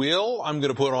his will. I'm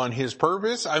going to put on his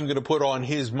purpose. I'm going to put on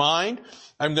his mind.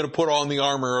 I'm going to put on the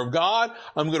armor of God.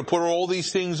 I'm going to put all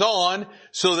these things on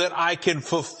so that I can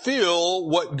fulfill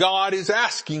what God is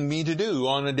asking me to do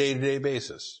on a day-to-day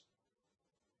basis.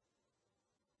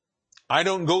 I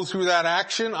don't go through that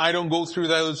action. I don't go through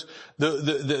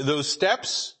those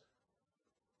steps.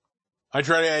 I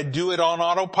try to do it on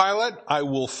autopilot. I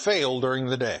will fail during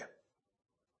the day.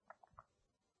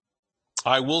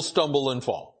 I will stumble and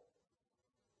fall.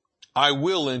 I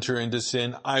will enter into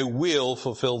sin. I will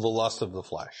fulfill the lust of the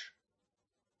flesh.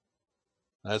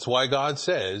 That's why God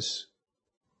says,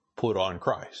 put on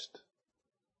Christ.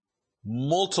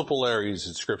 Multiple areas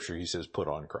in Scripture he says, put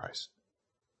on Christ.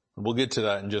 And we'll get to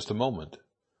that in just a moment.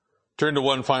 Turn to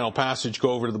one final passage,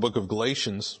 go over to the book of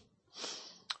Galatians.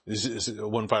 This is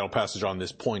one final passage on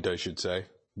this point, I should say.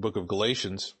 Book of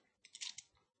Galatians.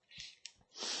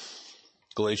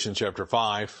 Galatians chapter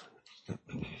 5.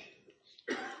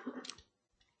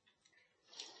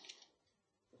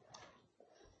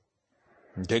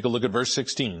 And take a look at verse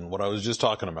 16, what I was just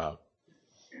talking about.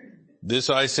 This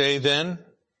I say then,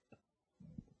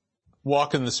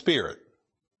 walk in the Spirit,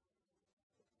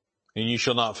 and you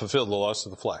shall not fulfill the lust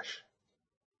of the flesh.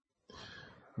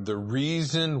 The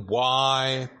reason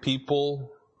why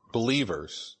people,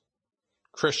 believers,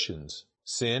 Christians,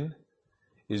 sin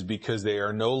is because they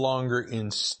are no longer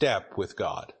in step with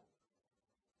God.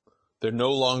 They're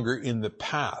no longer in the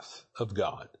path of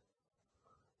God.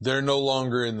 They're no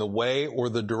longer in the way or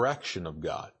the direction of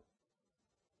God.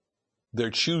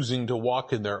 They're choosing to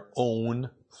walk in their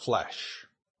own flesh.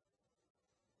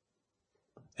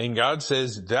 And God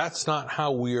says that's not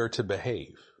how we are to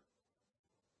behave.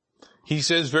 He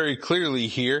says very clearly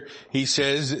here, he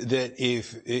says that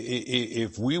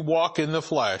if we walk in the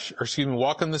flesh,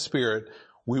 walk in the Spirit,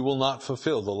 we will not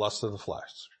fulfill the lust of the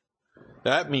flesh.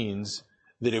 That means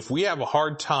that if we have a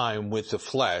hard time with the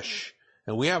flesh,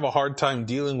 and we have a hard time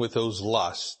dealing with those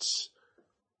lusts,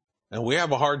 and we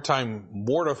have a hard time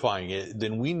mortifying it,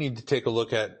 then we need to take a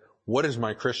look at what is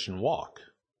my Christian walk.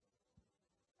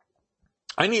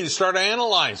 I need to start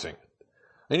analyzing.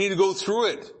 I need to go through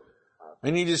it.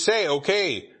 I need to say,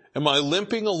 okay, am I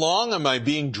limping along? Am I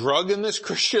being drugged in this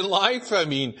Christian life? I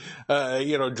mean,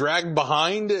 dragged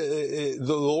behind the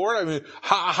Lord? I mean,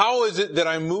 how is it that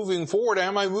I'm moving forward?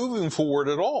 Am I moving forward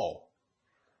at all?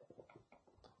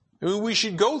 I mean, we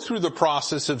should go through the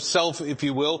process of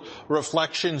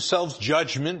reflection,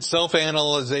 self-judgment,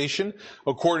 self-analyzation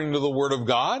according to the Word of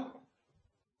God.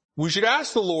 We should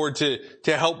ask the Lord to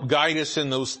help guide us in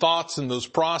those thoughts and those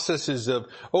processes of,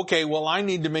 okay, well, I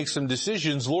need to make some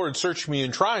decisions. Lord, search me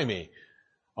and try me.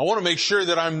 I want to make sure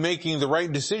that I'm making the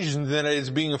right decisions, that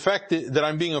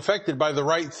I'm being affected by the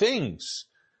right things.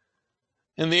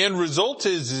 And the end result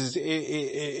is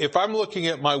if I'm looking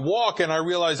at my walk and I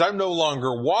realize I'm no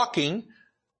longer walking,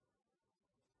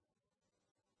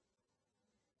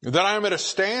 that I'm at a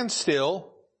standstill,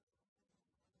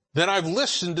 then I've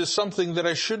listened to something that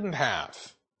I shouldn't have.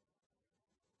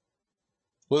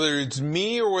 Whether it's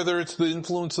me or whether it's the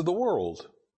influence of the world.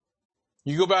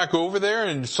 You go back over there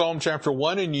in Psalm chapter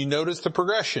 1 and you notice the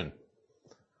progression.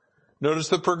 Notice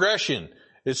the progression.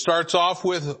 It starts off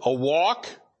with a walk,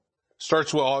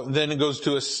 then it goes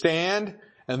to a stand,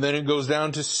 and then it goes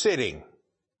down to sitting.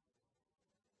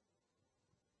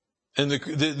 And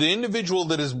the individual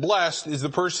that is blessed is the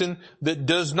person that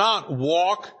does not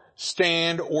walk,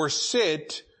 stand, or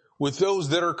sit with those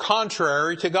that are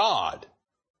contrary to God.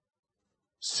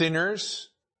 Sinners,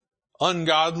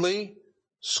 ungodly,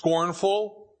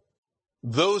 scornful,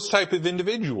 those type of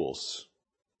individuals.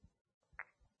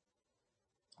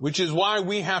 Which is why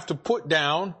we have to put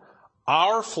down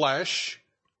our flesh,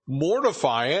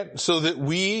 mortify it, so that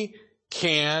we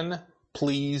can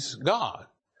please God.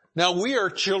 Now we are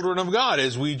children of God,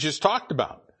 as we just talked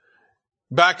about.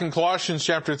 Back in Colossians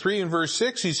chapter 3 and verse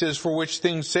 6, he says, for which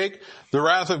things sake the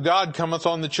wrath of God cometh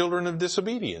on the children of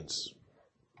disobedience.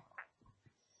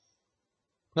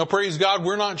 Now praise God,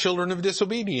 we're not children of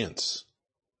disobedience.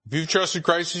 If you've trusted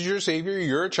Christ as your Savior,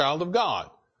 you're a child of God.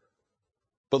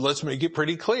 But let's make it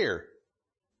pretty clear.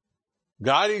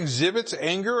 God exhibits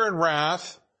anger and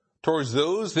wrath towards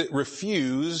those that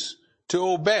refuse to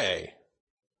obey.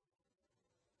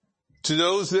 To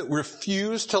those that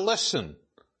refuse to listen.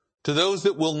 To those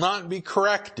that will not be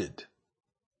corrected.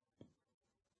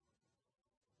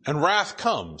 And wrath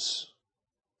comes.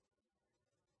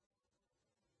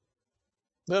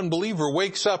 The unbeliever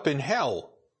wakes up in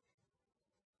hell.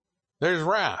 There's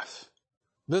wrath.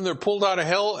 Then they're pulled out of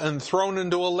hell and thrown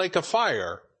into a lake of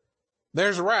fire.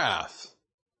 There's wrath.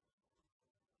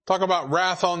 Talk about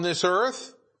wrath on this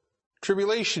earth.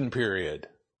 Tribulation period.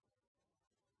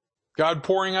 God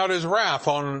pouring out his wrath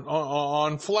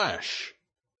on flesh.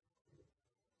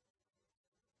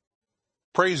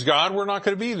 Praise God, we're not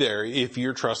going to be there if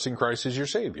you're trusting Christ as your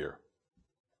Savior.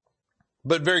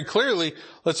 But very clearly,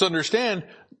 let's understand,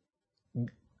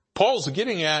 Paul's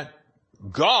getting at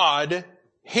God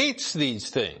hates these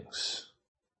things.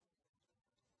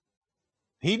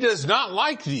 He does not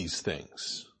like these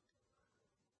things.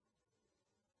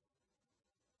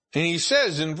 And he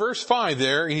says in verse 5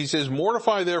 there, he says,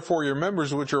 mortify therefore your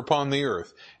members which are upon the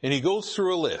earth. And he goes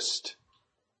through a list.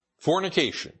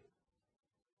 Fornication.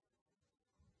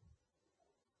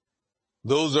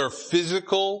 Those are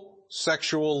physical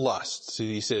sexual lusts. So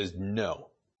he says, no.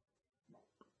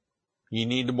 You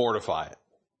need to mortify it.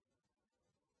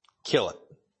 Kill it.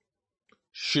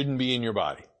 Shouldn't be in your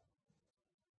body.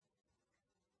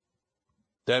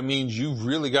 That means you've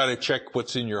really got to check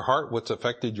what's in your heart, what's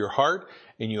affected your heart,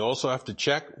 and you also have to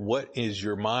check what is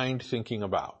your mind thinking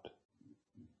about.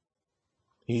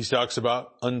 He talks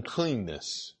about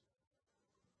uncleanness.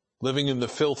 Living in the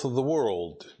filth of the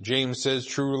world. James says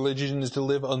true religion is to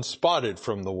live unspotted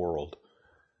from the world.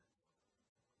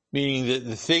 Meaning that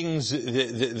the things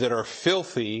that are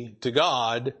filthy to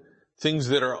God, things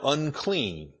that are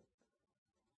unclean.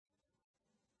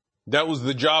 That was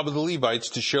the job of the Levites,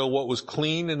 to show what was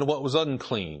clean and what was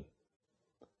unclean.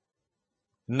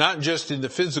 Not just in the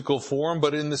physical form,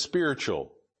 but in the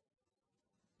spiritual.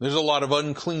 There's a lot of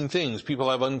unclean things. People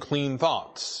have unclean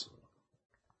thoughts.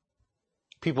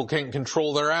 People can't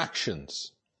control their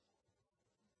actions.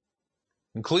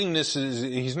 And cleanness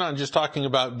he's not just talking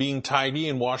about being tidy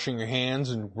and washing your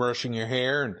hands and brushing your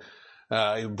hair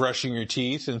and brushing your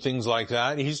teeth and things like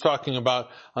that. He's talking about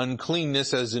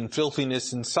uncleanness as in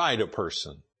filthiness inside a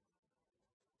person.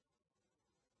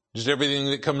 Just everything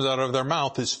that comes out of their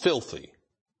mouth is filthy.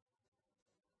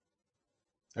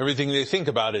 Everything they think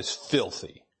about is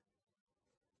filthy.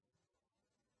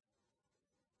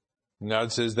 And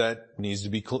God says that needs to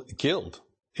be killed.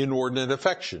 Inordinate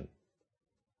affection.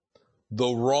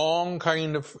 The wrong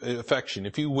kind of affection.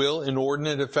 If you will,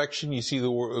 inordinate affection, you see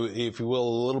if you will,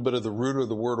 a little bit of the root of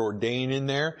the word ordain in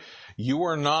there. You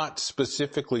are not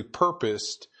specifically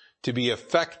purposed to be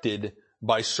affected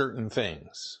by certain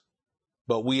things.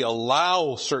 But we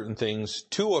allow certain things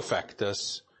to affect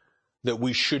us that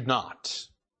we should not.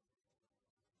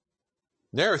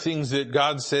 There are things that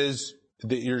God says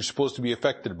that you're supposed to be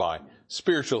affected by.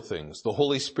 Spiritual things, the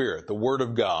Holy Spirit, the Word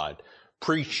of God,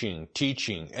 preaching,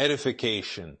 teaching,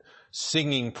 edification,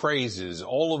 singing praises,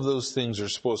 all of those things are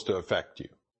supposed to affect you.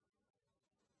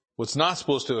 What's not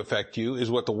supposed to affect you is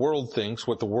what the world thinks,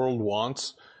 what the world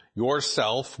wants,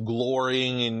 yourself,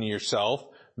 glorying in yourself,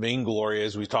 vainglory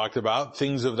as we talked about,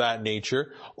 things of that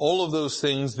nature. All of those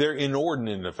things, they're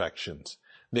inordinate affections.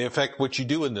 They affect what you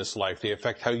do in this life. They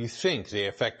affect how you think. They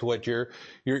affect what your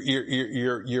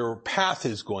path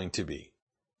is going to be.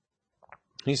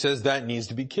 He says that needs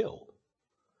to be killed.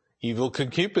 Evil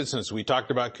concupiscence. We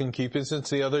talked about concupiscence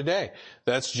the other day.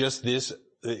 That's just this,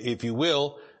 if you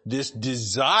will, this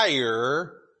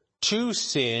desire to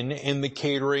sin and the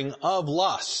catering of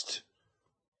lust.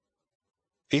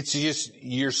 It's just,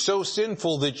 you're so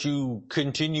sinful that you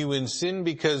continue in sin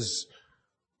because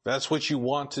that's what you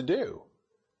want to do.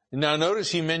 Now notice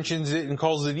he mentions it and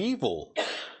calls it evil.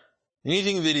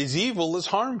 Anything that is evil is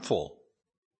harmful.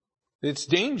 It's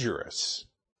dangerous.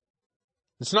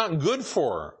 It's not good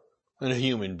for a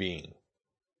human being.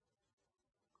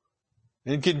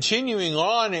 And continuing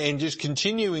on and just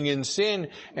continuing in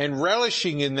sin and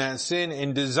relishing in that sin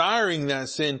and desiring that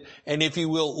sin and, if you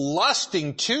will,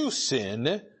 lusting to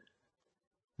sin,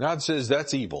 God says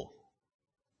that's evil.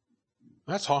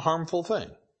 That's a harmful thing.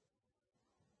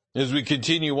 As we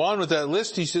continue on with that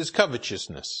list, he says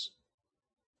covetousness.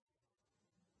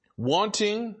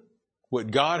 Wanting what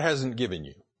God hasn't given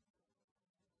you.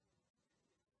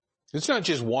 It's not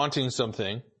just wanting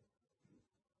something.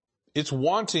 It's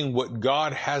wanting what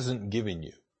God hasn't given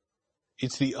you.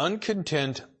 It's the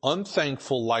uncontent,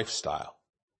 unthankful lifestyle.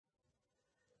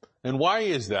 And why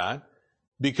is that?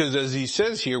 Because as he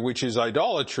says here, which is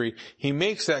idolatry, he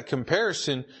makes that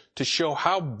comparison to show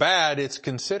how bad it's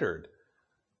considered.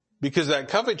 Because that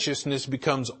covetousness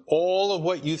becomes all of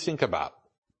what you think about.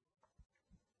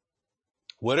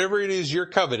 Whatever it is you're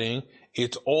coveting,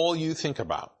 it's all you think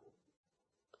about.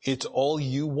 It's all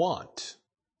you want.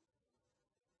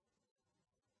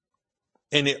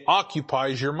 And it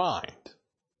occupies your mind.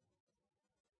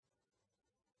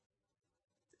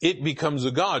 It becomes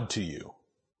a god to you.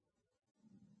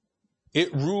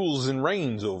 It rules and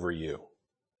reigns over you.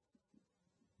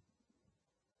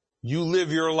 You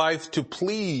live your life to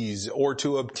please or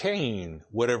to obtain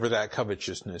whatever that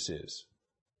covetousness is.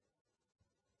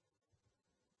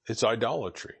 It's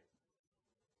idolatry.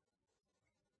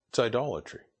 It's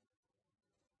idolatry.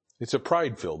 It's a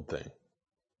pride-filled thing.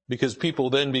 Because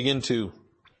people then begin to,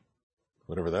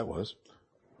 whatever that was.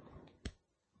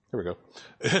 There we go.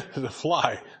 The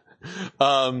fly.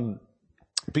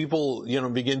 People,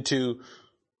 begin to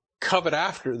covet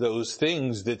after those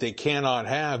things that they cannot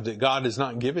have, that God has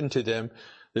not given to them,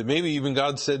 that maybe even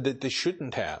God said that they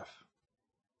shouldn't have.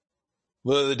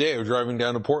 The other day I was driving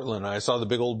down to Portland and I saw the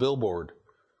big old billboard. It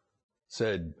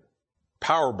said,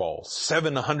 Powerball,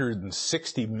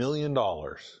 $760 million.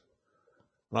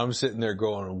 And I'm sitting there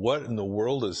going, what in the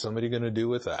world is somebody going to do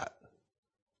with that?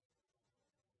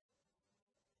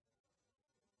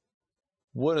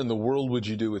 What in the world would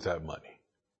you do with that money?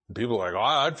 People are like,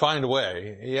 I'd find a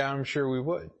way. Yeah, I'm sure we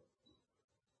would.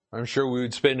 I'm sure we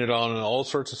would spend it on all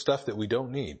sorts of stuff that we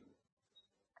don't need.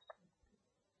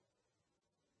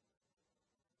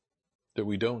 That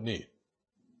we don't need.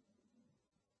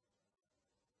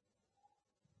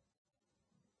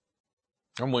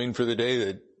 I'm waiting for the day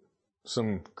that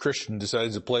some Christian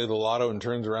decides to play the lotto and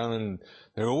turns around and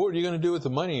they go, what are you going to do with the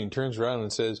money? And turns around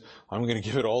and says, I'm going to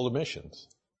give it all to missions.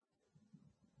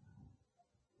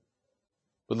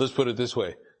 But let's put it this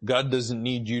way. God doesn't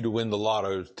need you to win the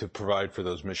lotto to provide for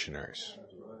those missionaries.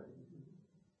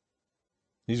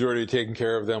 He's already taken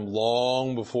care of them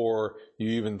long before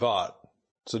you even thought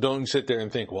So don't sit there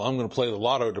and think, well, I'm going to play the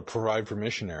lotto to provide for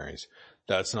missionaries.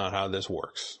 That's not how this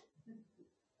works.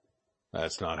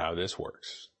 That's not how this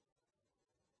works.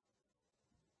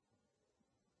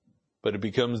 But it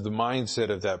becomes the mindset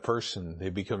of that person. They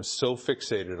become so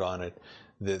fixated on it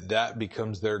that that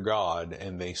becomes their God,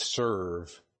 and they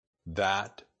serve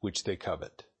that which they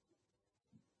covet.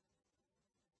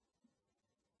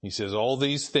 He says all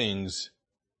these things,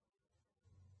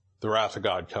 the wrath of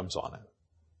God comes on it.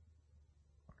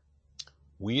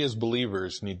 We as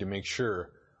believers need to make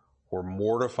sure we're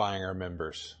mortifying our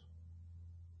members.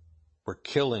 We're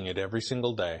killing it every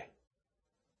single day.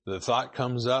 The thought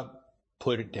comes up,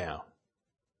 put it down.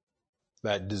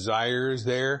 That desire is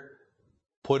there,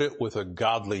 put it with a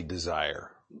godly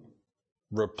desire.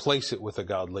 Replace it with a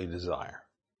godly desire.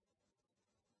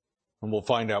 And we'll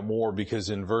find out more,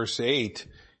 because in verse 8,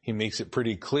 he makes it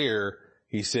pretty clear.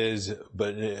 He says,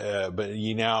 but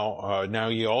ye now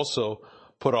ye also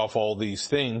put off all these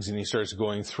things, and he starts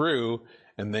going through,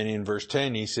 and then in verse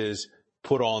 10 he says,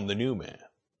 put on the new man.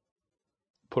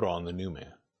 Put on the new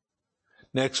man.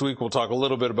 Next week we'll talk a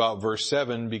little bit about verse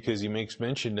 7, because he makes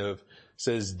mention of,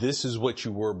 says, this is what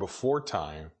you were before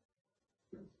time.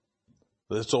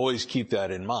 Let's always keep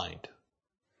that in mind.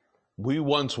 We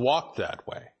once walked that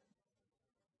way.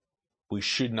 We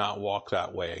should not walk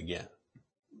that way again.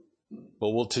 But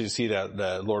we'll see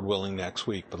that, Lord willing, next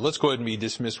week. But let's go ahead and be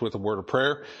dismissed with a word of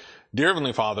prayer. Dear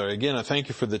Heavenly Father, again, I thank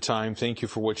you for the time. Thank you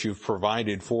for what you've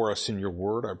provided for us in your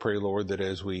word. I pray, Lord, that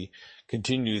as we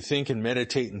continue to think and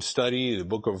meditate and study the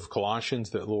book of Colossians,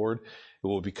 that, Lord, it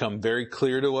will become very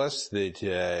clear to us that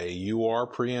you are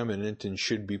preeminent and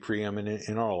should be preeminent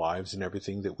in our lives, in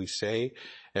everything that we say,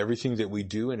 everything that we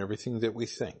do, and everything that we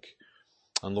think.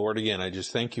 And Lord, again, I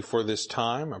just thank you for this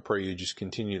time. I pray you just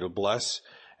continue to bless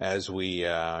as we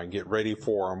get ready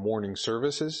for our morning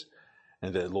services,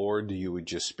 and that, Lord, you would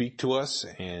just speak to us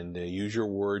and use your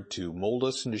word to mold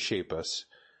us and to shape us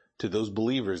to those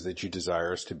believers that you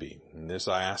desire us to be. And this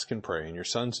I ask and pray in your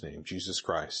Son's name, Jesus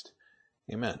Christ.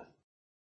 Amen.